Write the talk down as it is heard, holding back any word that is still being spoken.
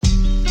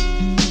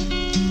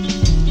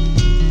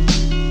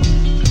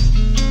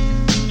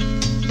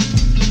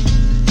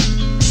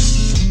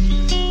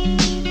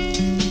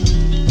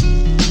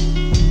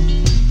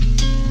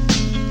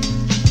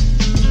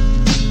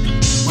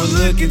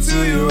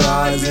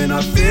eyes and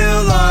I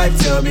feel like,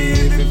 tell me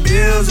if it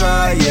feels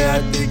right. Yeah,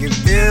 I think it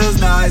feels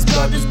nice.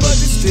 Darkness, but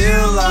there's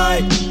still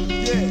light.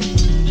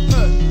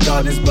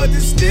 Darkness, but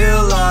there's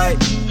still light.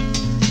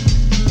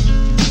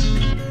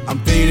 I'm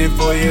feeding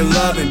for your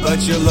loving,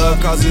 but your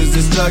love causes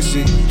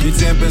destruction. Your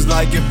temper's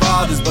like your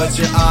father's, but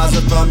your eyes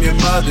are from your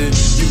mother.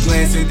 You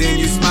glance and then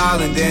you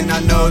smile, and then I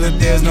know that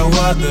there's no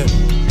other.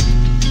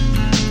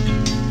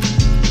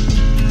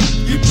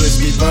 You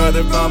push me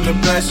further from the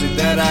pressure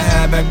that I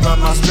had back from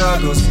my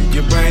struggles.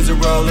 Your brain's a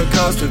roller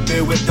coaster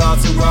filled with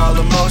thoughts and raw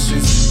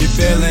emotions. You're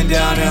feeling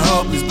down and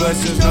hopeless, but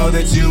just know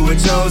that you were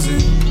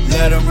chosen.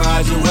 Let them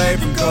ride your way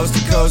from coast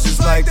to coast just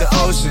like the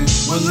ocean.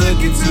 We'll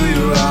look into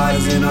your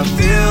eyes and I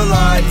feel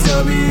like,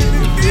 tell me if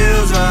it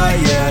feels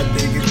right. Yeah, I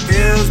think it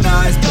feels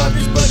nice.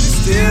 Darkness, but there's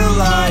still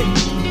light.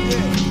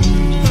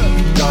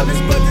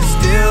 Darkness, but there's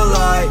still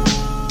light.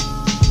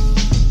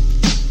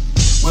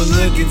 We'll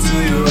look into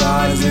your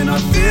eyes and I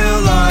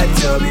feel like,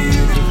 tell me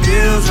if it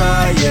feels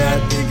right.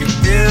 Yeah, I think it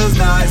feels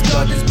nice.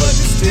 Darkness, but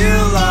there's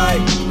still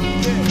light.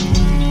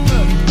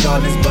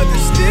 Darkness, but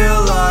there's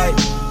still light.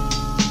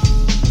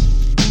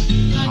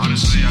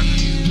 Honestly, I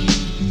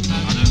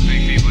just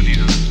think people need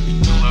to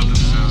love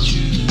themselves.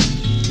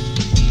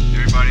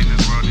 Everybody in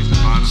this world needs to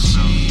find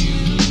themselves.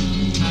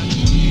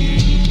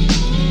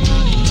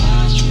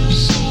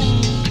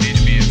 They need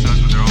to be in touch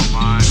with their own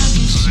mind and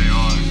who they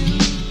are.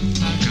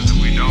 Because if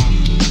we don't,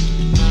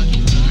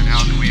 then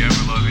how can we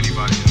ever love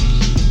anybody else?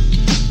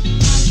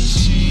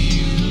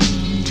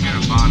 We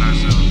gotta find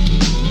ourselves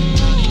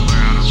and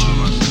learn how to love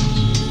ourselves.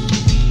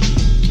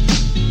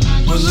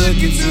 We'll look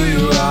into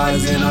your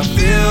eyes and I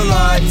feel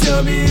like,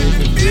 tell me if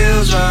it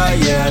feels right.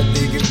 Yeah, I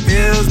think it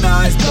feels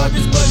nice.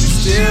 Darkness, but there's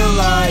still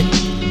light.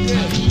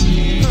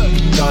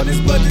 Darkness,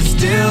 but there's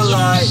still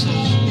light.